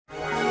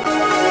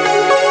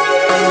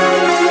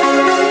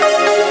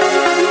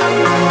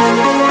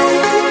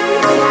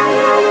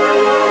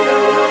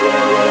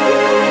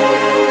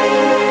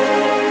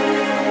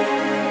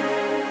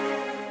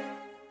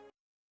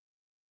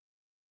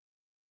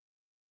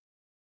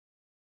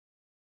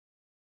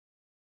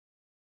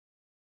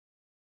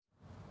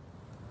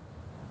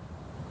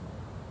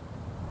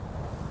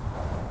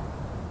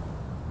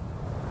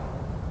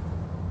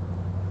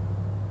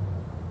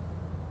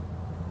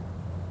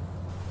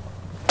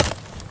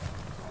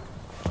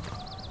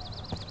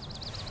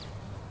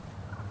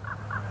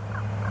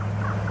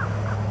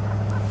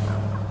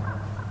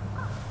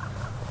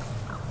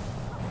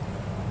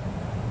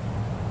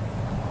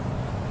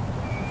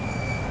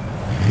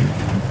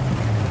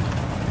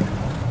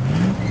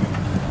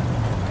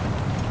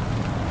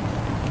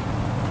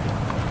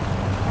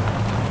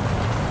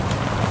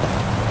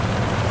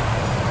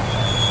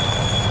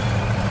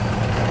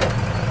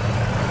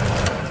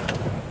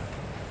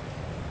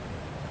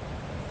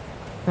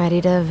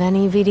Ready to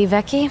veni vidi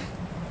vecchi?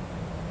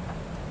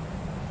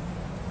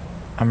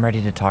 I'm ready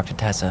to talk to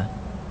Tessa.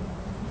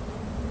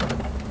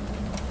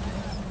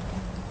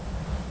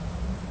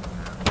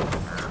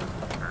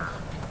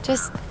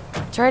 Just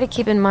try to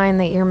keep in mind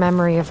that your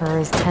memory of her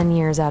is 10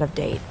 years out of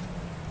date.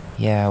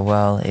 Yeah,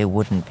 well, it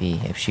wouldn't be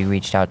if she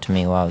reached out to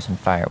me while I was in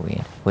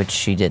Fireweed, which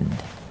she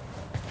didn't.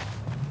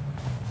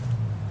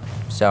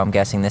 So I'm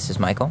guessing this is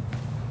Michael?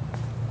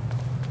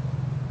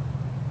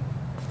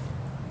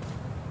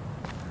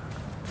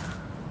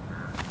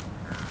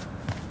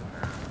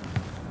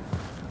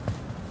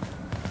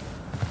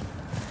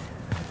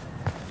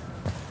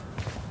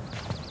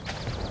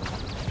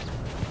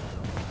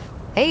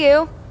 Hey,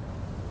 you.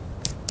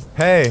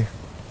 Hey,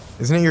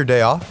 isn't it your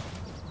day off?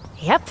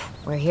 Yep,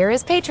 we're here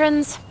as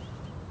patrons.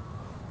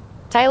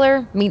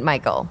 Tyler, meet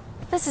Michael.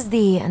 This is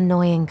the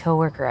annoying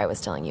coworker I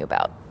was telling you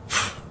about.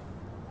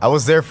 I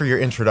was there for your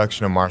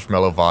introduction to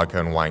marshmallow vodka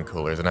and wine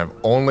coolers, and I've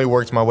only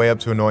worked my way up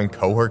to annoying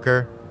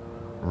coworker.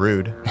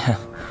 Rude.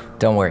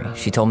 Don't worry,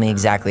 she told me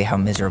exactly how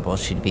miserable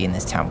she'd be in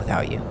this town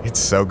without you. It's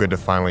so good to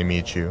finally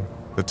meet you.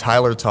 The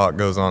Tyler talk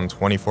goes on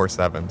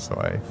 24/7, so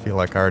I feel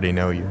like I already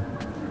know you.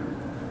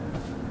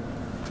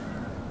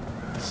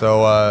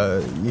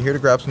 So, you here to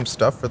grab some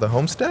stuff for the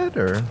homestead,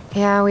 or?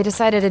 Yeah, we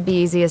decided it'd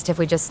be easiest if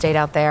we just stayed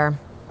out there.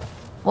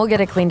 We'll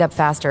get it cleaned up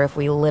faster if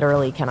we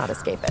literally cannot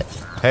escape it.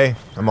 Hey,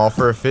 I'm all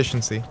for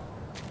efficiency.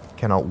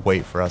 Cannot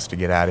wait for us to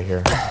get out of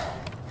here.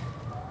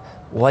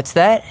 What's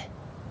that?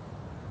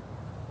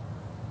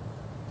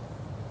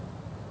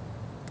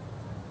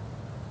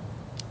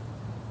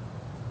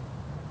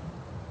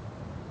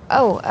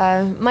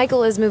 Oh,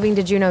 Michael is moving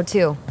to Juneau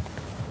too.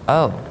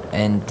 Oh,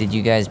 and did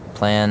you guys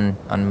plan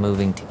on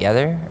moving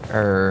together,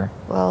 or?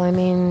 Well, I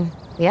mean,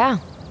 yeah.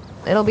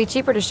 It'll be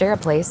cheaper to share a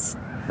place,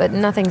 but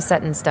nothing's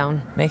set in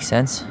stone. Makes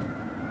sense.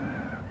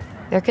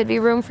 There could be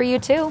room for you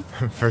too.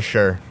 For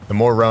sure. The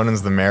more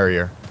Ronans, the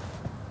merrier.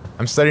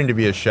 I'm studying to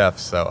be a chef,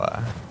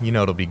 so, you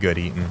know it'll be good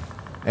eating.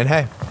 And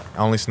hey, I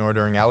only snore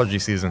during allergy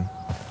season.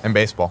 And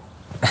baseball.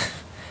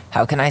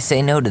 How can I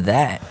say no to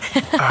that?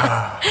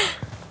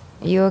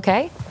 You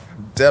okay?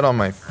 Dead on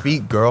my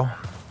feet, girl.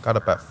 Got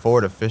up at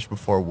 4 to fish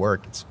before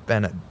work. It's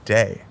been a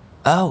day.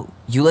 Oh,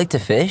 you like to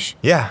fish?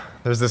 Yeah,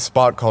 there's this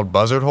spot called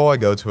Buzzard Hole I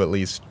go to at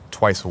least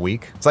twice a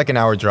week. It's like an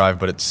hour drive,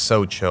 but it's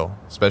so chill,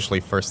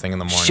 especially first thing in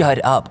the morning. Shut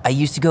up. I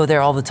used to go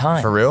there all the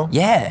time. For real?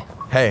 Yeah.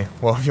 Hey,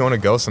 well, if you want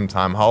to go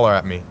sometime, holler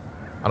at me.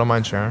 I don't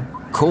mind sharing.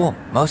 Cool.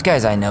 Most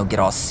guys I know get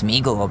all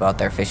smeagol about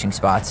their fishing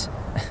spots.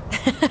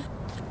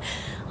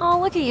 Oh,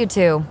 look at you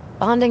two.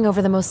 Bonding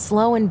over the most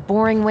slow and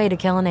boring way to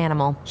kill an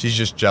animal. She's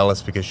just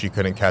jealous because she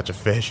couldn't catch a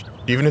fish,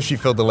 even if she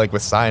filled the lake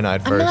with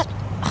cyanide I'm first. not...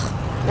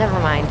 Ugh, never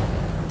mind.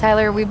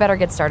 Tyler, we better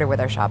get started with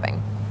our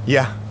shopping.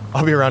 Yeah,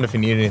 I'll be around if you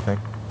need anything.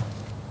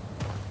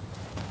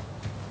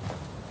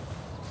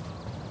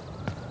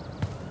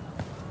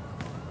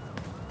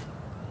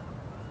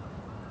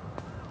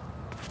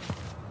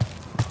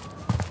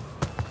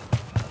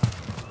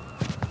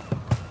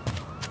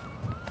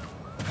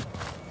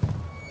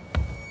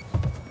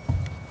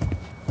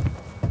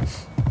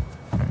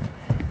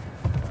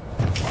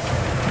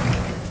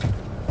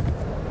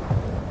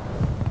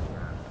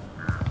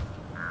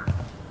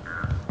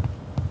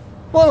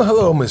 Well,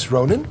 hello, Miss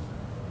Ronan.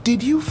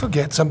 Did you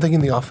forget something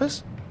in the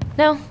office?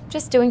 No,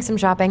 just doing some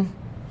shopping.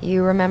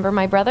 You remember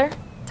my brother,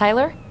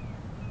 Tyler?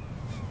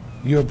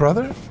 Your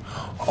brother?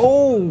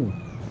 Oh,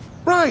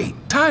 right,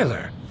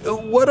 Tyler.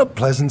 What a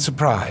pleasant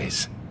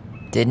surprise.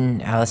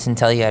 Didn't Alyson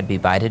tell you I'd be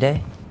by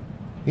today?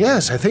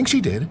 Yes, I think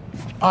she did.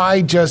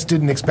 I just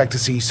didn't expect to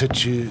see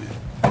such a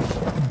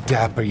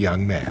dapper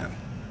young man.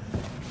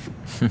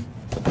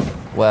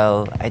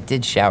 Well, I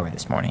did shower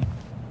this morning.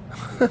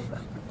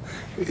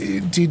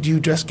 Did you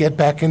just get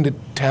back into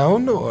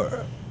town,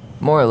 or?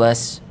 More or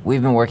less.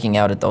 We've been working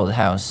out at the old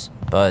house,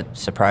 but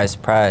surprise,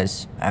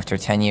 surprise, after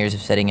 10 years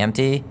of sitting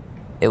empty,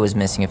 it was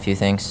missing a few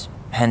things,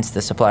 hence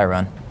the supply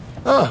run.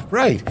 Ah,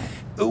 right.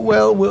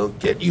 Well, we'll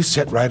get you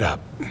set right up.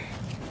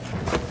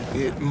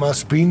 It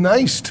must be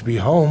nice to be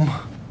home.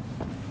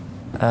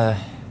 I'm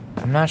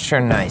not sure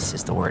nice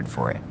is the word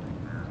for it.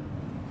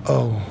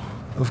 Oh,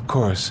 of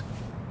course.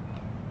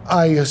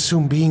 I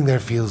assume being there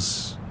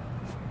feels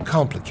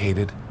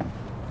complicated.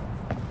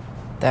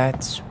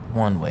 That's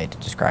one way to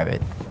describe it.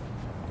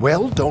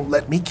 Well, don't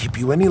let me keep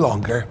you any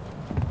longer.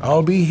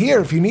 I'll be here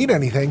if you need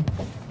anything.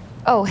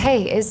 Oh,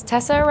 hey, is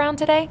Tessa around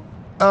today?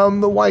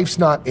 The wife's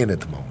not in at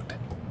the moment.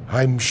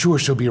 I'm sure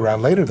she'll be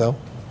around later, though.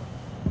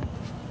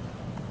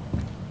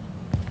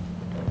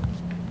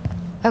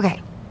 Okay,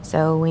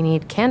 so we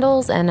need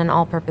candles and an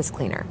all-purpose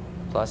cleaner.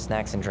 Plus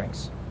snacks and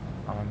drinks.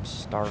 I'm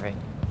starving.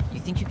 You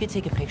think you could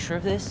take a picture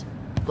of this?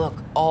 Look,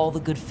 all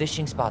the good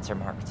fishing spots are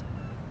marked.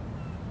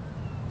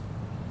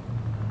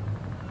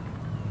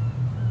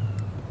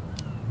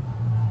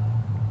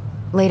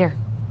 Later.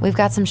 We've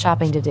got some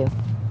shopping to do.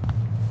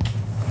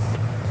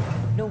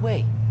 No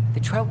way. The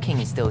Trout King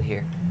is still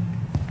here.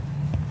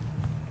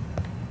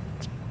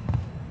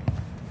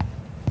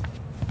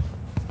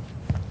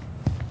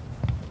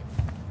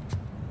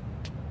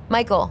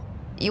 Michael,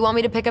 You want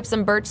me to pick up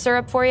some birch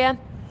syrup for you?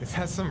 Is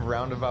that some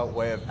roundabout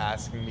way of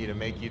asking me to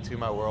make you two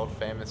my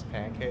world-famous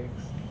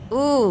pancakes?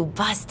 Ooh,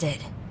 busted.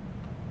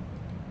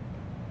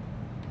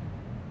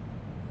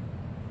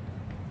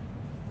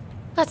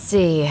 Let's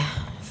see.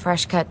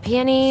 Fresh cut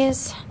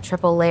peonies,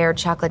 triple layered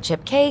chocolate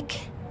chip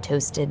cake,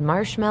 toasted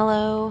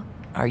marshmallow.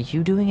 Are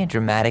you doing a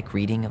dramatic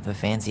reading of a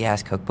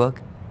fancy-ass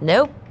cookbook?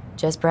 Nope,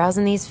 just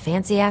browsing these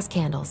fancy-ass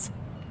candles.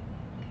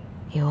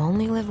 You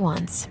only live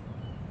once.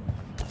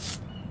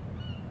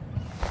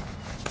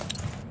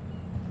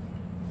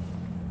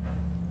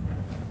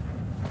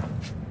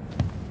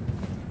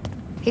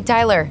 Hey,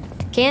 Tyler,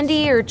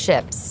 candy or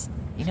chips?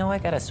 You know I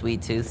got a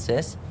sweet tooth,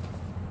 sis.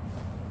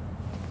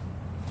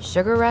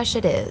 Sugar rush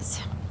it is.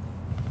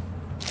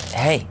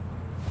 Hey,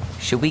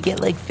 should we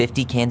get like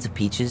 50 cans of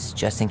peaches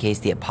just in case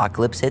the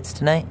apocalypse hits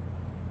tonight?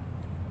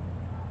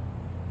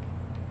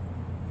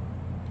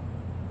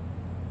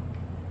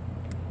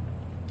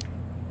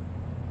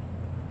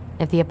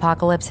 If the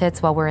apocalypse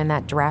hits while we're in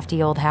that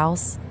drafty old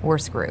house, we're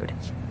screwed.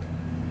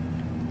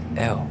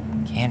 Ew,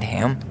 canned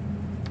ham?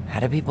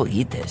 How do people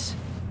eat this?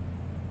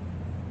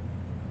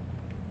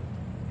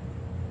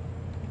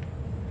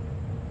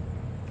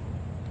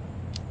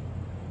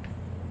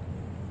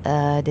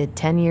 Did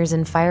 10 years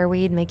in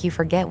fireweed make you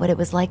forget what it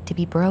was like to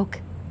be broke?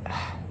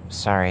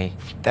 Sorry,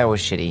 that was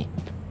shitty.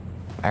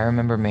 I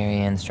remember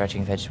Marianne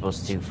stretching vegetable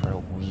stew for a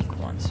week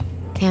once.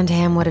 Canned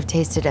ham would have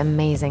tasted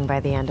amazing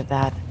by the end of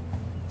that.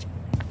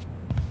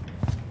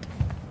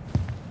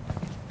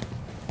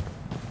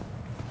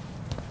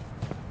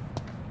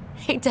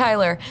 Hey,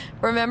 Tyler,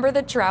 remember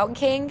the Trout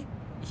King?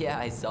 Yeah,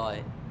 I saw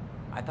it.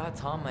 I thought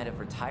Tom might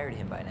have retired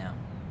him by now.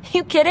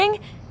 You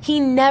kidding? He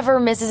never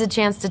misses a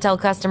chance to tell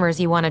customers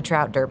he won a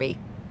trout derby.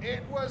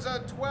 It was a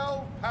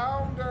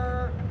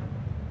 12-pounder.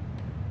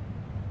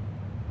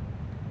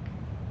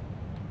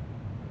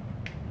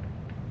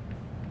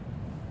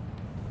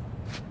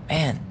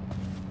 Man,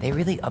 they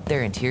really upped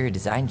their interior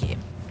design game.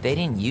 They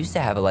didn't used to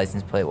have a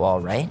license plate wall,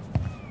 right?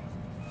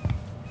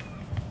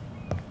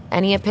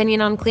 Any opinion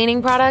on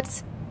cleaning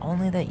products?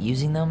 Only that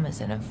using them is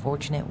an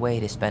unfortunate way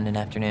to spend an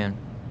afternoon.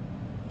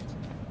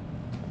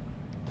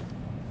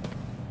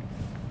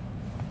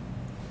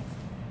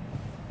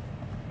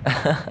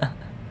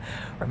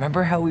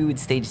 Remember how we would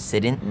stage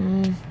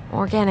sit-in?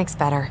 Organic's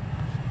better.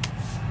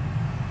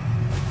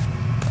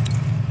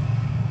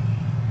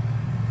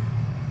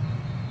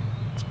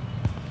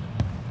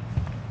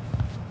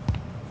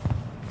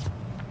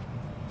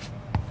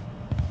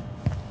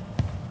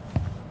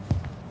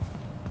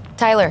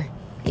 Tyler,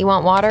 you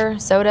want water,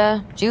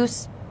 soda,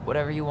 juice?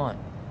 Whatever you want.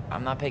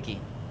 I'm not picky.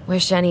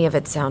 Wish any of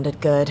it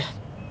sounded good.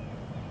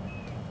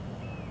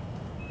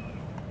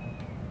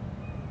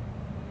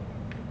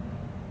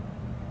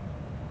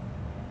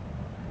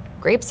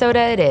 Grape soda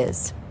it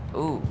is.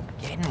 Ooh,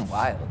 getting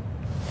wild.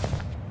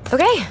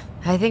 Okay,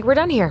 I think we're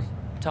done here.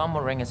 Tom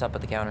will ring us up at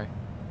the counter.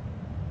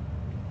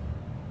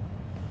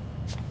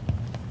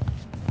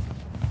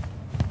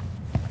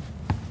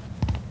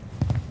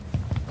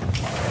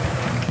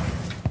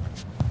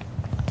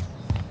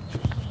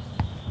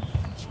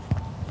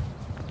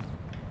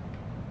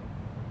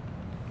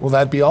 Will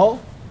that be all?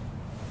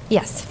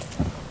 Yes.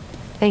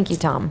 Thank you,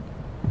 Tom.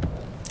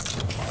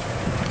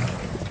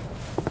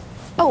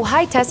 Oh,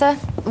 hi, Tessa.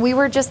 We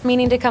were just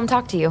meaning to come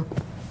talk to you.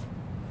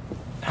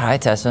 Hi,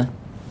 Tessa.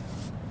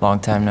 Long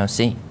time no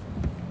see.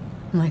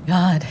 My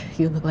God,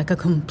 you look like a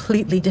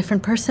completely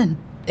different person.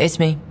 It's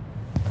me.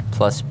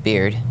 Plus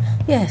beard.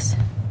 Yes.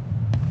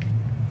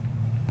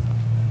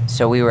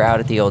 So we were out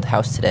at the old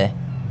house today.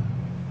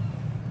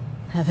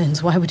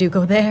 Heavens, why would you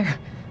go there?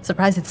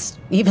 Surprised it's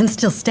even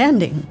still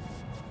standing.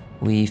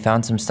 We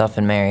found some stuff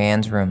in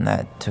Marianne's room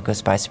that took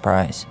us by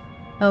surprise.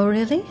 Oh,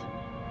 really?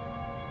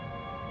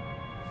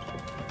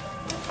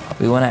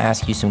 We want to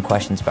ask you some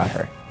questions about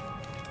her.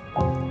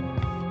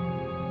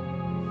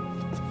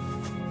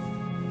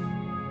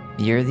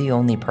 You're the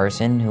only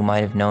person who might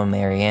have known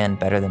Marianne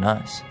better than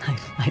us.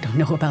 I don't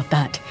know about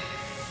that.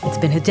 It's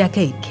been a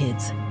decade,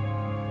 kids.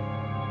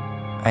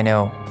 I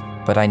know,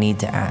 but I need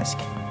to ask.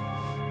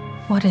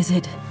 What is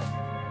it?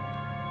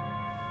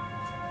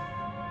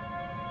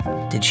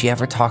 Did she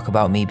ever talk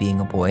about me being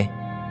a boy?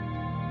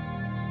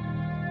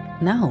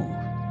 No.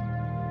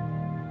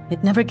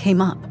 It never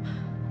came up.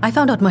 I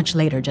found out much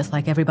later, just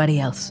like everybody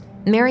else.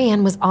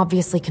 Marianne was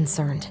obviously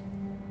concerned.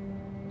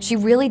 She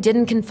really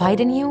didn't confide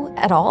in you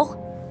at all?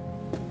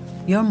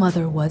 Your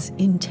mother was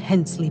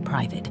intensely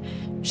private.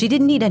 She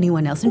didn't need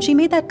anyone else, and she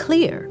made that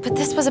clear. But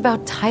this was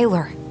about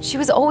Tyler. She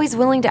was always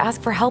willing to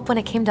ask for help when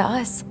it came to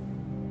us.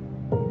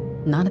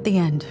 Not at the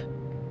end.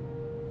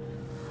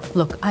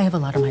 Look, I have a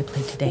lot on my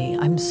plate today.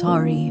 I'm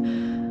sorry.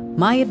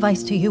 My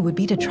advice to you would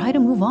be to try to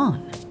move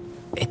on.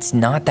 It's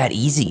not that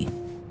easy.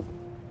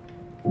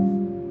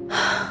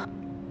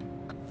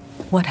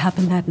 What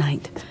happened that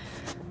night?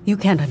 You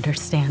can't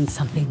understand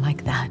something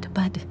like that,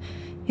 but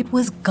it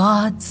was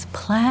God's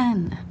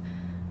plan.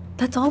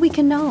 That's all we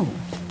can know.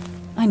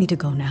 I need to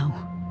go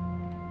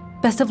now.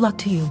 Best of luck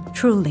to you,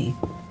 truly.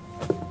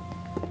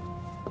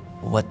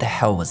 What the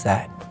hell was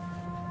that?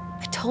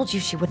 told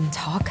you she wouldn't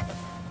talk.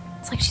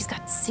 It's like she's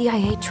got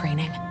CIA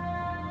training.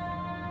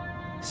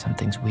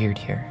 Something's weird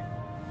here.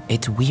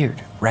 It's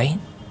weird, right?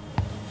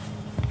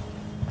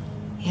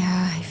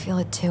 Yeah, I feel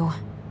it too.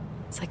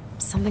 It's like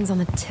something's on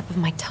the tip of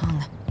my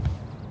tongue.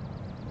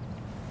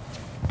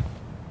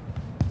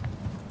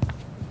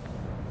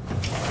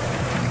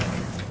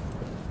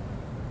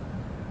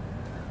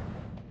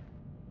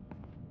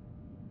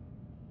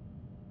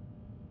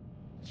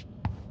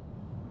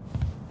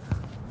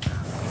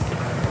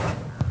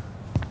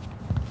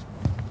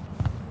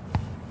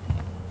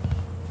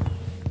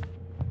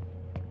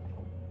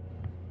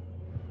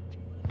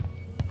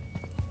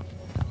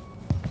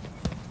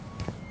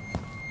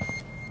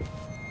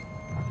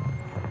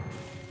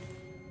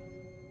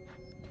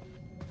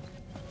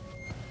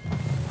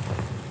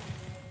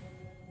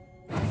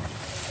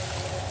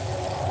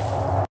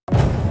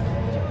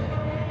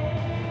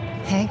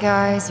 Hey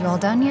guys, you all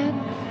done yet?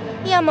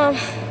 Yeah, Mom.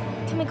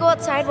 Can we go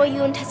outside while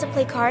you and Tessa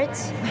play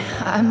cards?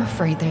 I'm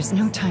afraid there's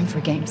no time for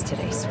games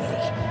today, sweetie.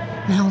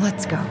 Now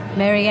let's go.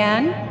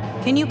 Marianne,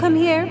 can you come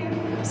here?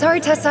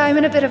 Sorry, Tessa, I'm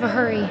in a bit of a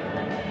hurry.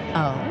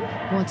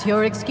 Oh, what's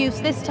your excuse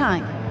this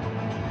time?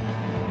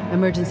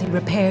 Emergency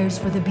repairs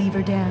for the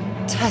beaver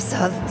dam?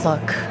 Tessa,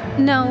 look.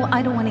 No,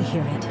 I don't want to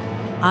hear it.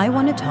 I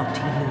want to talk to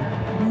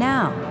you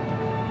now.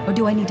 Or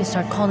do I need to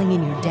start calling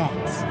in your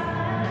debts?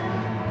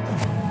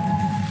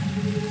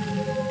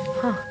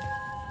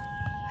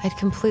 I'd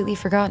completely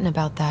forgotten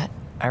about that.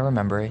 I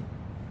remember it,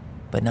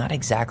 but not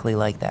exactly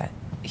like that.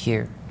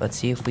 Here, let's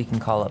see if we can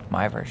call up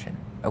my version,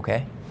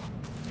 okay?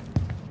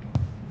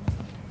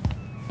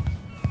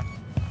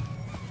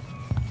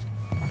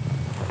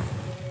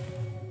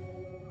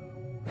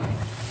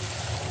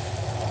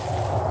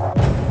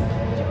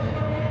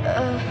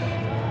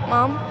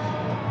 Mom?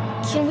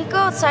 Can we go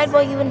outside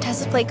while you and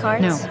Tessa play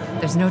cards? No,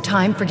 there's no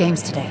time for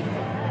games today.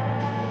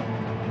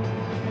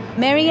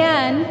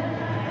 Marianne,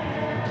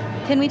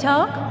 can we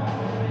talk?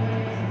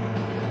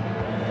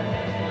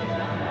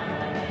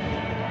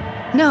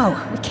 No,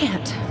 we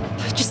can't.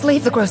 Just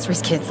leave the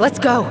groceries, kids. Let's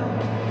go.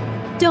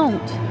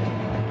 Don't.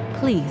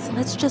 Please,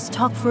 let's just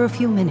talk for a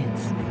few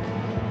minutes.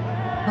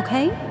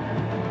 Okay?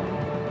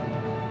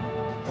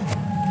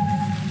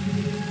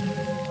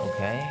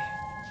 Okay,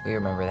 we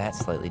remember that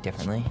slightly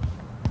differently.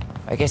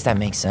 I guess that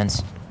makes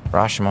sense.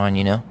 Rashomon,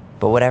 you know?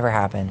 But whatever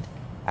happened,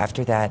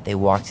 after that, they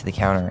walked to the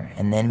counter,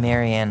 and then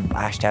Marianne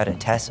lashed out at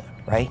Tessa,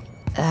 right?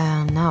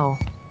 No.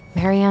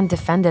 Marianne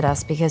defended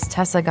us because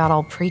Tessa got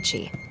all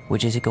preachy.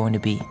 Which is it going to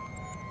be?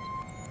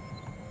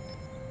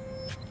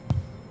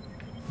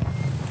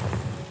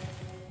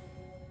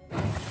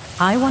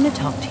 I want to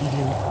talk to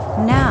you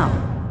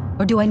now.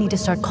 Or do I need to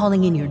start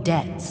calling in your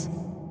debts?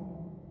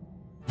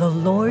 The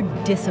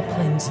Lord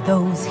disciplines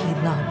those he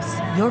loves.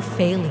 You're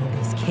failing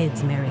these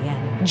kids,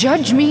 Marianne.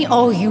 Judge me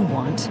all you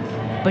want,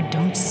 but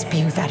don't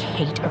spew that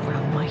hate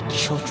around my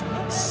children.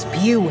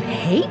 Spew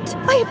hate?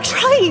 I am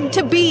trying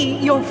to be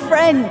your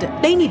friend.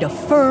 They need a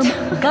firm,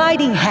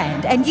 guiding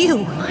hand, and you...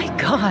 My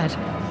God.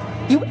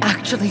 You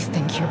actually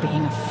think you're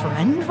being a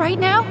friend right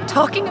now?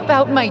 Talking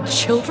about my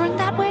children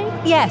that way?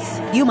 Yes,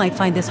 you might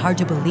find this hard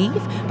to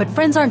believe, but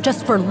friends aren't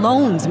just for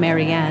loans,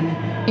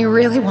 Marianne. You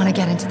really want to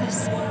get into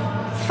this?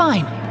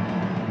 Fine.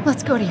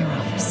 Let's go to your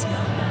office.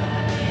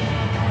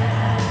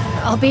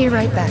 I'll be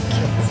right back,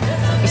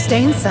 kids. You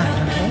stay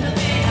inside, okay?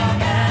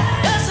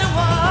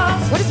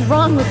 What is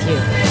wrong with you?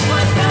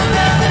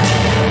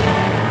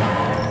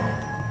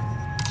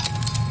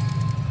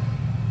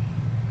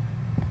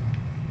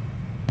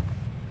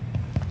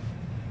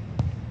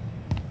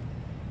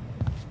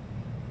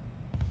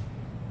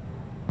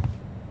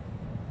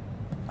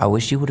 I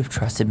wish you would have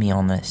trusted me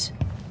on this.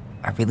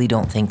 I really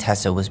don't think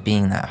Tessa was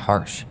being that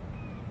harsh.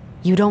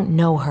 You don't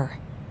know her.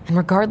 And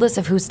regardless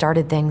of who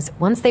started things,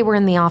 once they were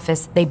in the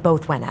office, they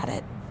both went at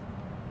it.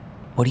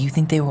 What do you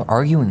think they were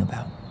arguing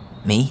about?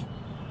 Me?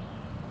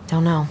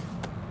 Don't know.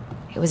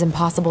 It was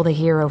impossible to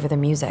hear over the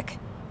music.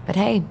 But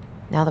hey,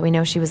 now that we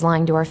know she was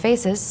lying to our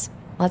faces,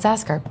 let's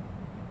ask her.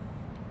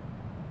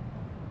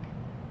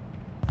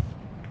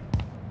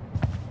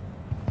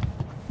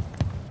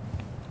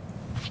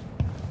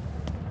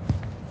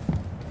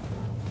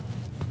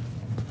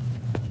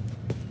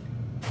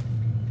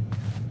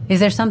 Is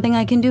there something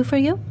I can do for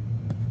you?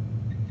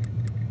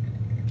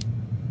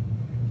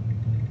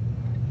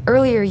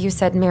 Earlier you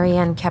said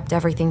Marianne kept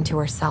everything to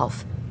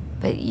herself.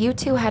 But you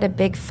two had a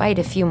big fight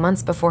a few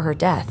months before her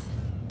death,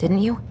 didn't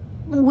you?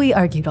 We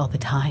argued all the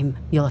time.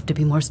 You'll have to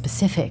be more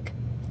specific.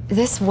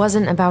 This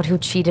wasn't about who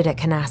cheated at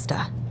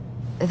Canasta.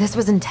 This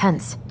was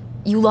intense.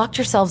 You locked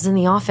yourselves in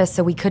the office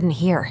so we couldn't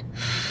hear.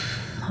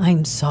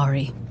 I'm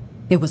sorry.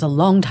 It was a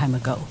long time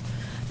ago.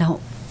 Now,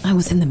 I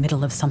was in the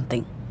middle of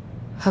something.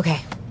 Okay.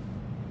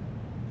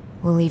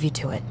 We'll leave you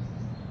to it.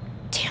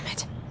 Damn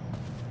it.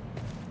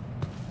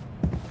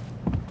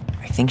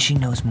 I think she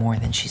knows more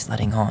than she's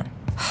letting on.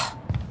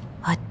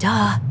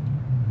 Duh.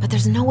 But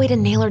there's no way to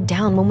nail her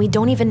down when we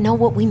don't even know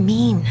what we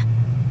mean.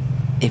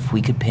 If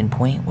we could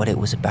pinpoint what it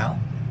was about,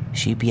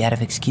 she'd be out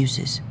of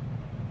excuses.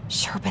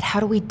 Sure, but how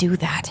do we do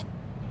that?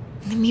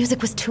 The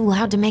music was too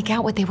loud to make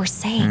out what they were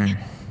saying.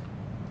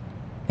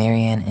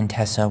 Marianne and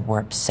Tessa were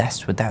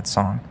obsessed with that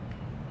song.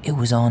 It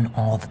was on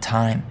all the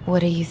time.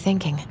 What are you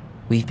thinking?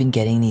 We've been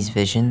getting these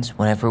visions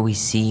whenever we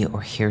see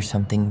or hear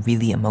something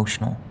really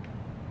emotional.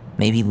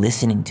 Maybe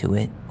listening to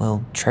it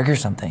will trigger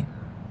something.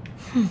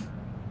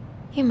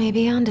 You may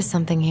be onto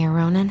something here,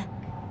 Ronan.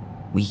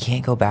 We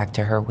can't go back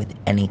to her with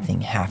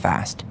anything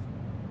half-assed.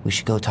 We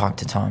should go talk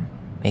to Tom.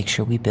 Make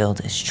sure we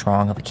build as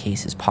strong of a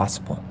case as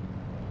possible.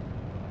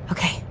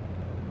 Okay,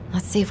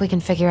 let's see if we can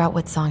figure out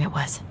what song it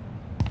was.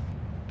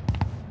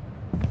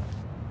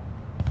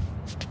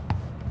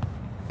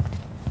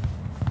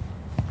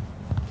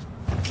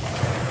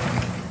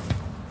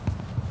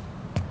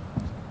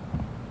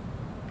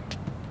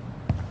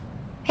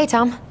 Hey,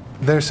 Tom.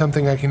 There's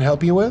something I can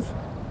help you with?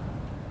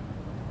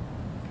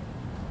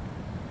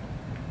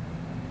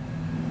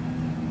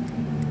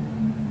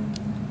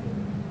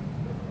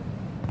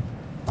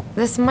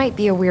 This might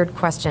be a weird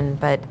question,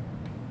 but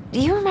do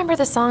you remember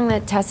the song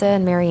that Tessa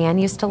and Marianne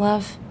used to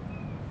love?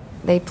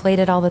 They played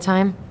it all the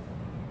time.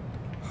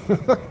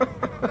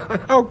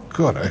 How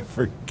could I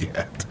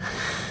forget?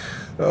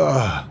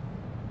 I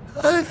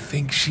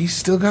think she's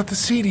still got the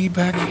CD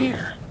back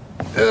here.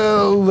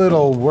 A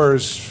little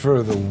worse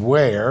for the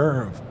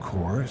wear, of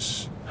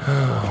course.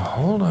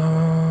 Hold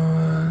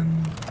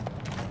on.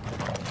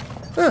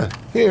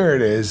 Here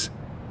it is.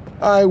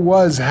 I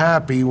was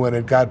happy when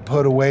it got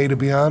put away, to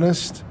be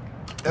honest.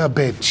 A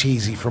bit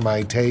cheesy for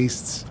my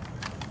tastes.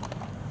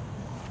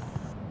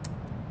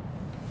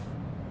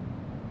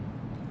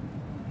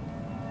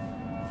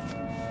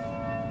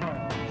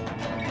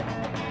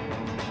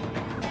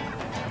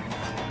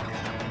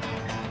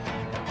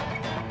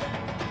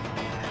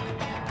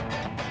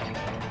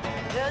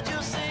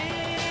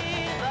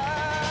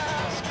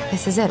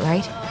 This is it,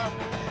 right?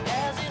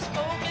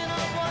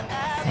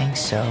 Think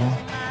so.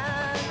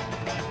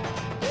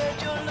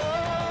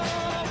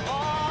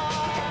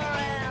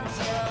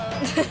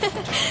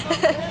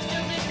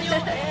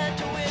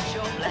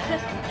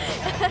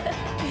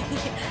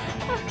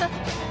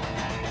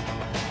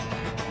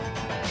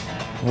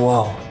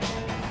 Whoa,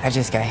 I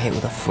just got hit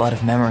with a flood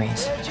of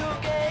memories.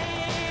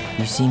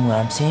 You seeing what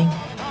I'm seeing?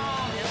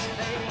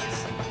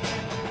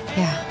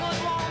 Yeah.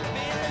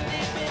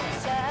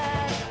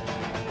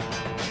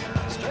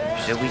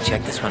 Should we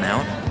check this one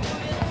out?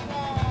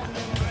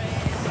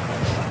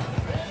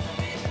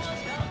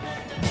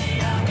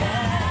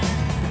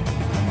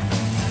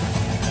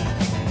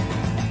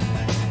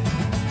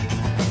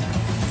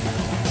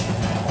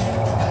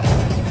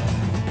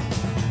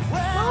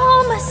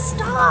 Mom,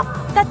 stop!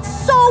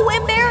 That's so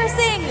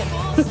embarrassing!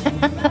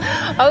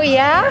 Oh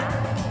yeah?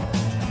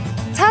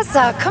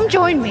 Tessa, come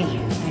join me.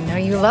 I know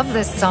you love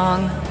this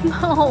song.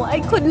 No,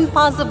 I couldn't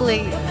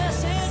possibly.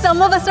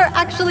 Some of us are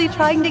actually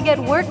trying to get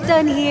work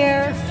done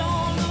here.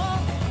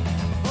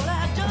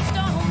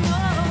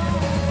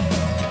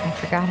 I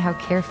forgot how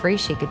carefree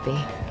she could be.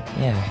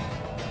 Yeah.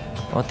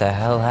 What the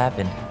hell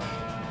happened?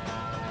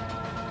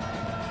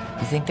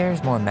 You think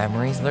there's more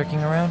memories lurking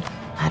around?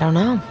 I don't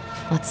know.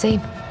 Let's see.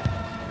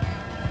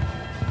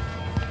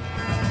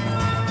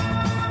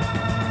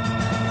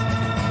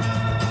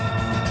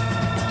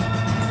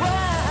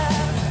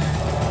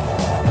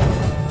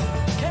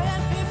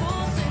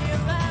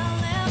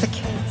 The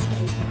kids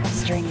keep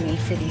pestering me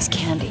for these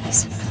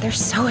candies. They're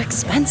so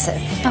expensive.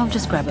 I'll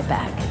just grab a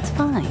bag. It's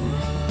fine.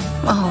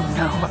 Oh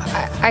no,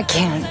 I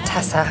can't,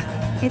 Tessa.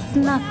 It's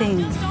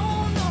nothing.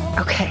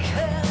 Okay.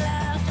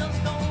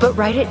 But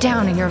write it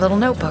down in your little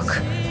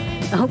notebook.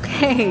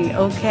 Okay,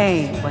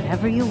 okay.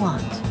 Whatever you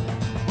want.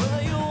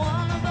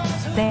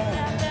 There.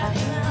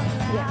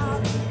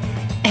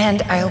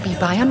 And I'll be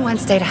by on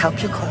Wednesday to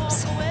help you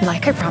close,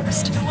 like I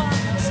promised.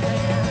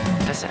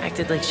 Tessa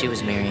acted like she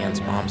was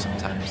Marianne's mom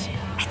sometimes.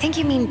 I think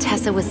you mean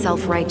Tessa was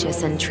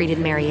self-righteous and treated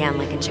Marianne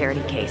like a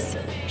charity case.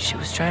 She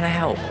was trying to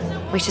help.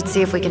 We should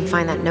see if we can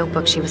find that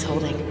notebook she was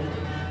holding.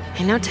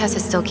 I know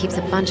Tessa still keeps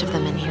a bunch of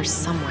them in here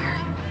somewhere.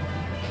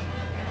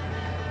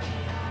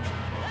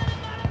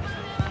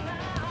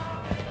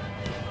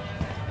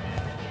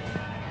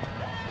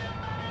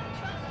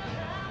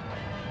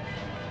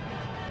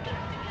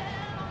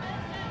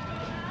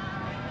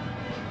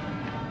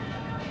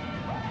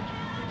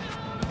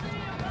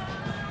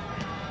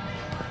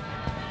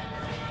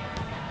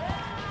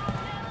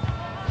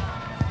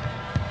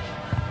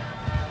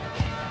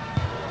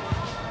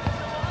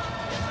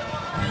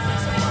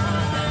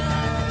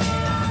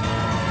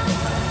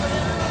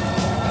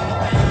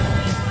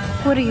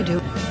 What do you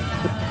do?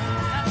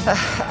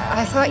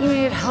 I thought you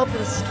needed help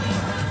with the store.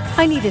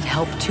 I needed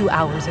help 2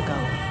 hours ago.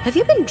 Have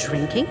you been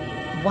drinking?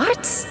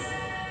 What?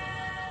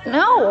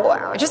 No,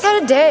 I just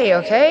had a day,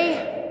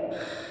 okay?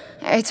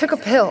 I took a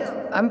pill.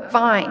 I'm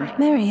fine.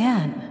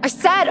 Marianne. I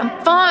said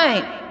I'm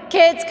fine.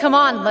 Kids, come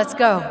on, let's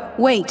go.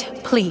 Wait,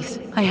 please.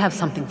 I have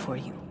something for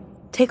you.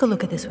 Take a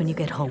look at this when you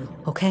get home,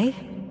 okay?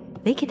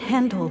 They can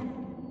handle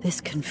this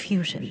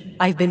confusion.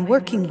 I've been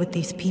working with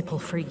these people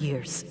for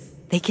years.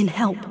 They can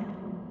help.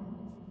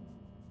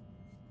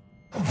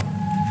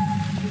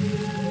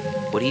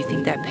 What do you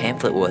think that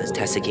pamphlet was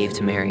Tessa gave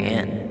to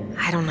Marianne?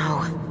 I don't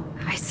know.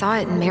 I saw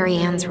it in Mary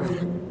Ann's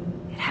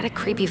room. It had a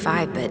creepy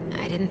vibe, but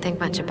I didn't think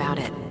much about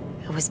it.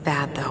 It was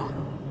bad, though.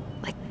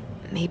 Like,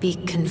 maybe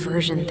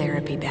conversion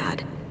therapy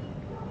bad.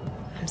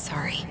 I'm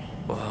sorry.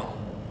 Whoa.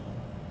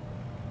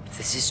 If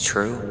this is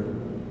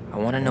true, I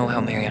want to know how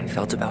Marianne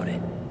felt about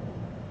it.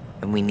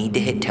 And we need to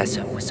hit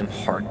Tessa with some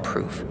hard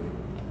proof.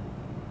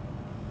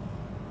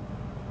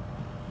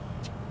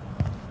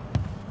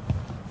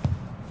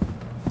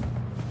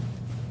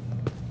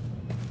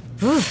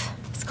 Oof,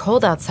 it's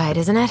cold outside,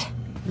 isn't it?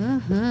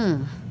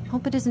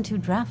 Hope it isn't too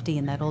drafty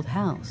in that old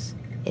house.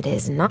 It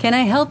is not. Can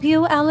I help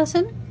you,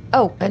 Alyson?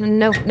 Oh,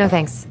 no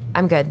thanks.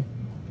 I'm good.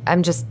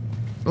 I'm just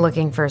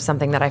looking for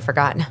something that I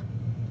forgot.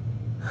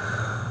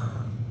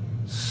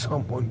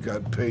 Someone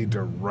got paid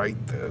to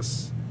write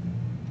this.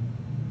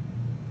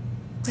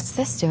 What's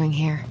this doing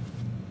here?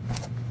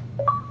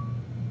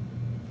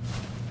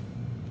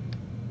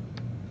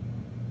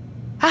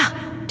 Ah,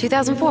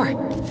 2004.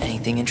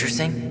 Anything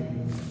interesting?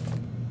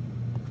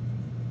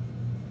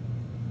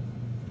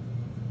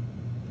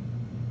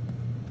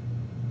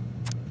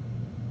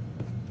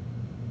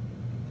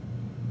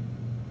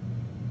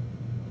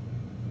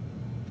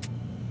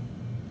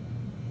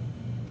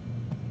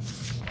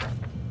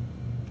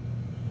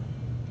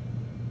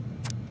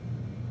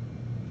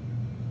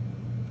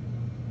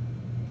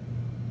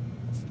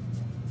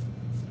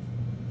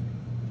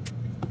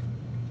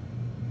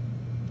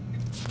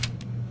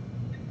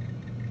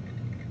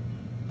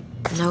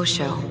 No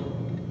show.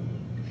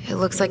 It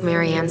looks like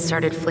Marianne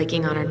started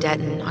flaking on her debt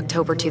in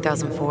October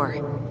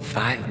 2004.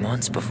 5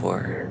 months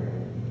before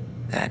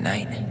that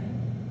night.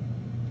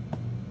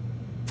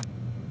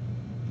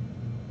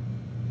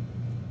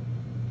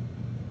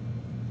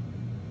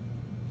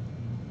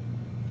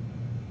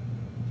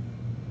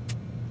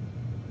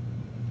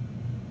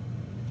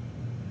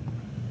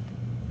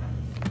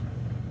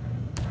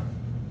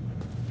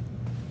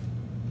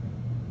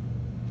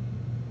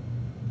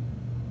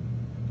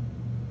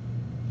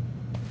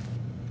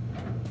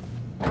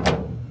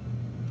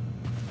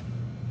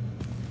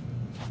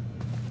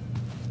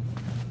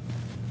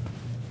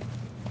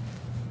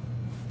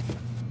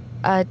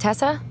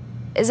 Tessa?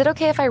 Is it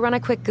okay if I run a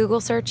quick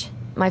Google search?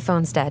 My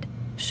phone's dead.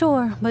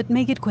 Sure, but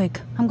make it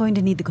quick. I'm going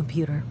to need the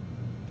computer.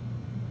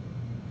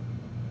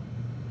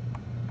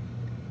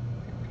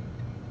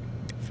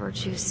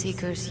 Virtue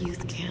Seekers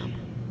Youth Camp.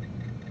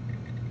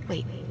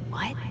 Wait,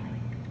 what?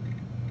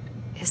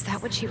 Is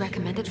that what she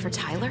recommended for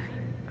Tyler?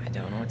 I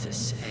don't know what to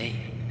say.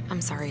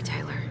 I'm sorry,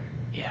 Tyler.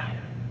 Yeah.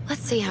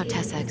 Let's see how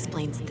Tessa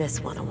explains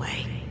this one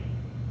away.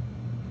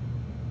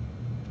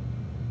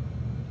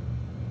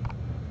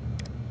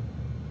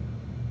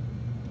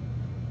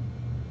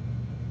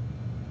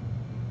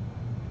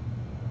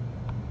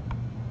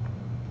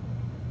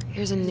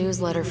 Here's a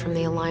newsletter from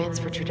the Alliance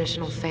for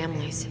Traditional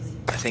Families.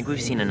 I think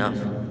we've seen enough.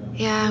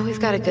 Yeah, we've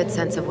got a good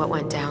sense of what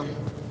went down.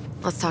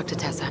 Let's talk to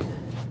Tessa.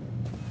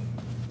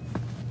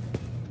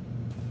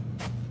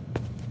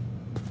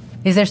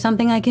 Is there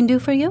something I can do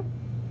for you?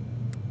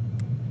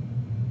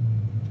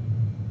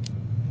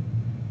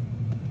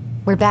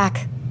 We're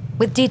back,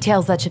 with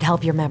details that should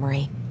help your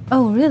memory.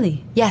 Oh,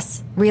 really?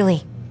 Yes,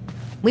 really.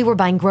 We were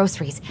buying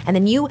groceries, and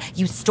then you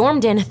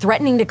stormed in,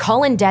 threatening to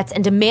call in debts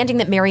and demanding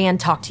that Marianne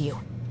talk to you.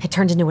 It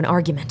turned into an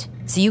argument.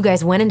 So you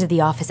guys went into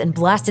the office and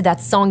blasted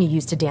that song you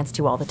used to dance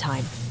to all the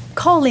time.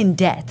 Call in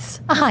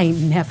debts? I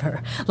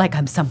never. Like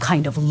I'm some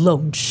kind of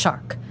loan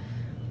shark.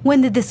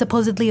 When did this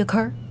supposedly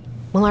occur?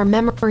 Well, our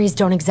memories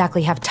don't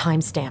exactly have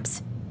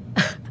timestamps.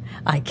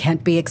 I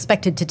can't be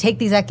expected to take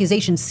these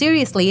accusations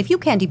seriously if you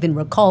can't even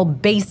recall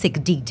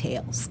basic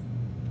details.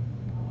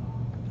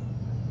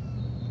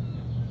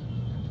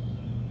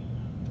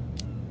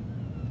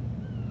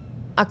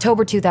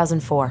 October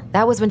 2004.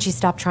 That was when she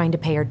stopped trying to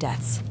pay her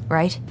debts,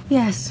 right?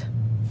 Yes.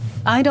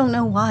 I don't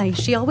know why.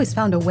 She always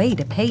found a way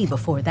to pay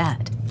before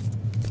that.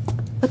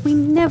 But we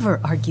never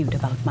argued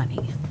about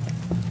money.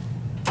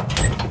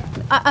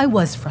 I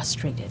was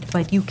frustrated,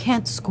 but you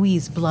can't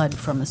squeeze blood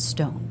from a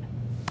stone.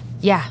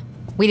 Yeah,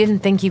 we didn't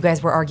think you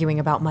guys were arguing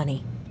about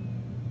money.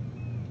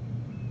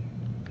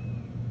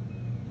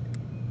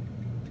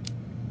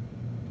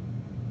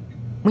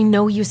 We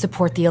know you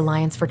support the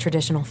Alliance for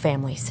Traditional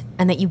Families,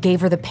 and that you gave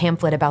her the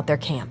pamphlet about their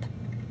camp.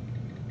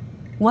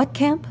 What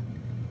camp?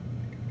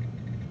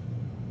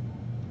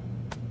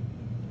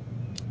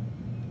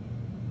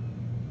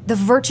 The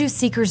Virtue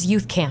Seekers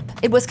Youth Camp.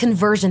 It was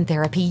conversion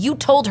therapy. You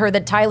told her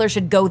that Tyler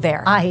should go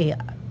there.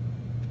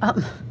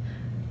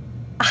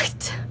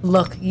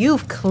 Look,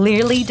 you've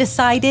clearly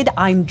decided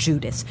I'm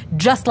Judas,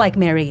 just like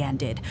Marianne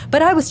did.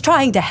 But I was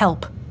trying to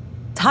help.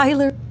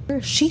 Tyler,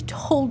 she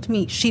told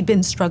me she'd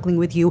been struggling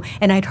with you,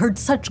 and I'd heard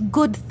such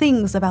good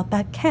things about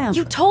that camp.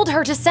 You told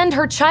her to send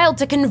her child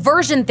to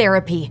conversion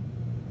therapy.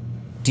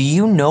 Do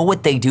you know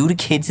what they do to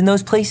kids in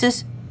those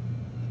places?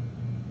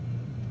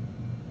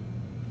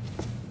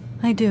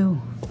 I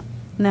do.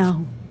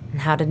 Now.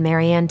 And how did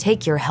Marianne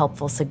take your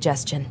helpful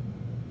suggestion?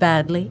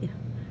 Badly.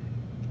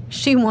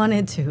 She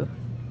wanted to.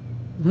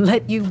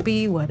 let you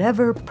be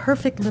whatever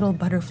perfect little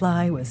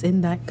butterfly was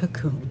in that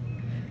cocoon.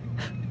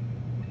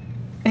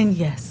 And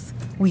yes,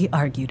 we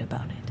argued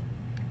about it.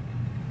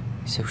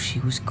 So she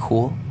was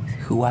cool with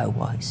who I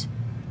was?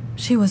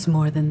 She was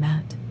more than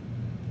that.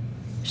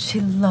 She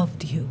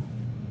loved you.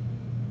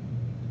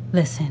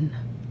 Listen,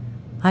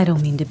 I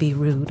don't mean to be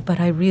rude, but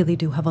I really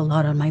do have a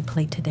lot on my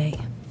plate today.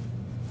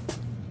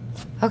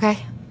 Okay.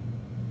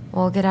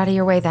 We'll get out of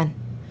your way then.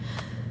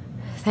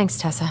 Thanks,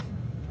 Tessa.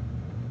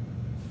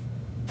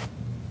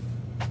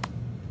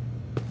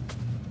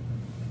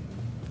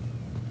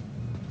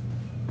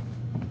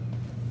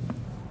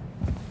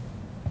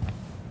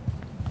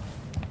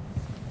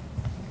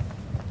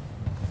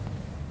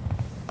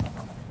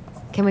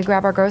 Can we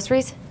grab our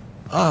groceries?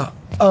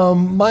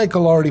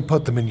 Michael already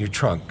put them in your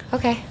trunk.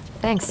 Okay,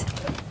 thanks.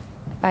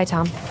 Bye,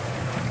 Tom.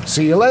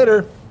 See you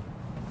later.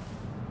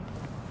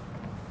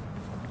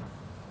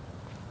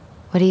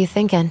 What are you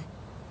thinking?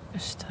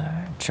 Just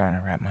trying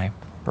to wrap my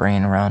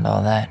brain around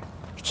all that.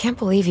 I can't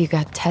believe you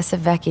got Tessa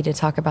Vecchi to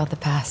talk about the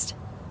past.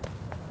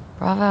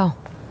 Bravo.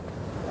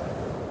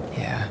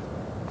 Yeah.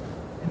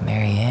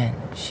 Marianne,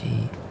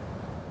 she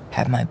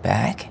had my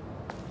back?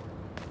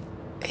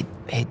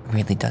 It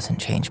really doesn't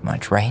change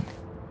much, right?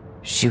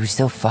 She was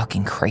still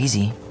fucking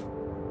crazy.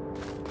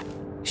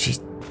 She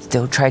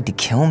still tried to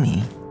kill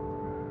me.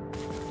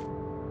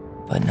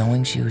 But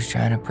knowing she was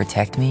trying to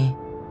protect me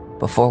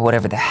before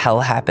whatever the hell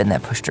happened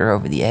that pushed her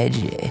over the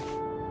edge, it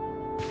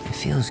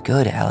feels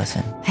good,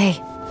 Alyson. Hey,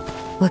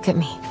 look at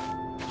me.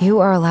 You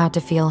are allowed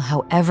to feel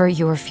however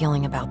you are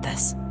feeling about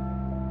this.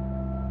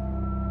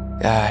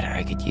 God,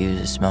 I could use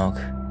a smoke.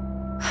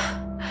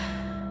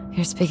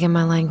 You're speaking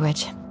my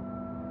language.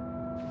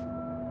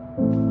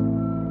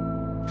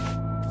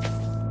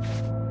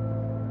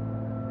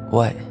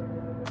 What?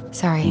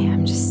 Sorry,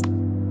 I'm just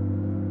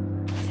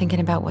thinking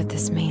about what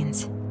this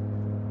means.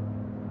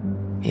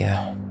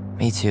 Yeah,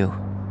 me too.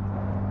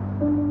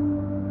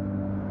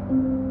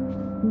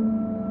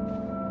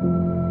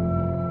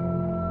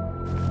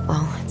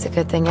 Well, it's a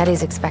good thing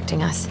Eddie's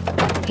expecting us.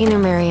 He knew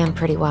Marianne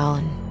pretty well,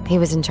 and he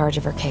was in charge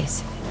of her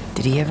case.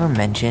 Did he ever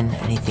mention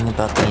anything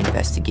about the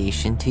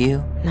investigation to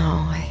you? No,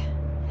 I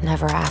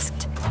never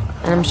asked.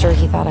 And I'm sure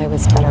he thought I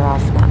was better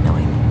off not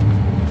knowing.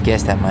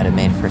 Guess that might have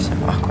made for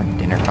some awkward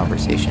dinner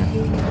conversation.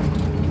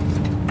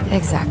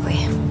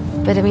 Exactly.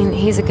 But I mean,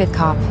 he's a good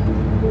cop.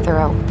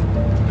 Thorough.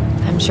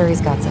 I'm sure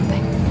he's got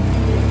something.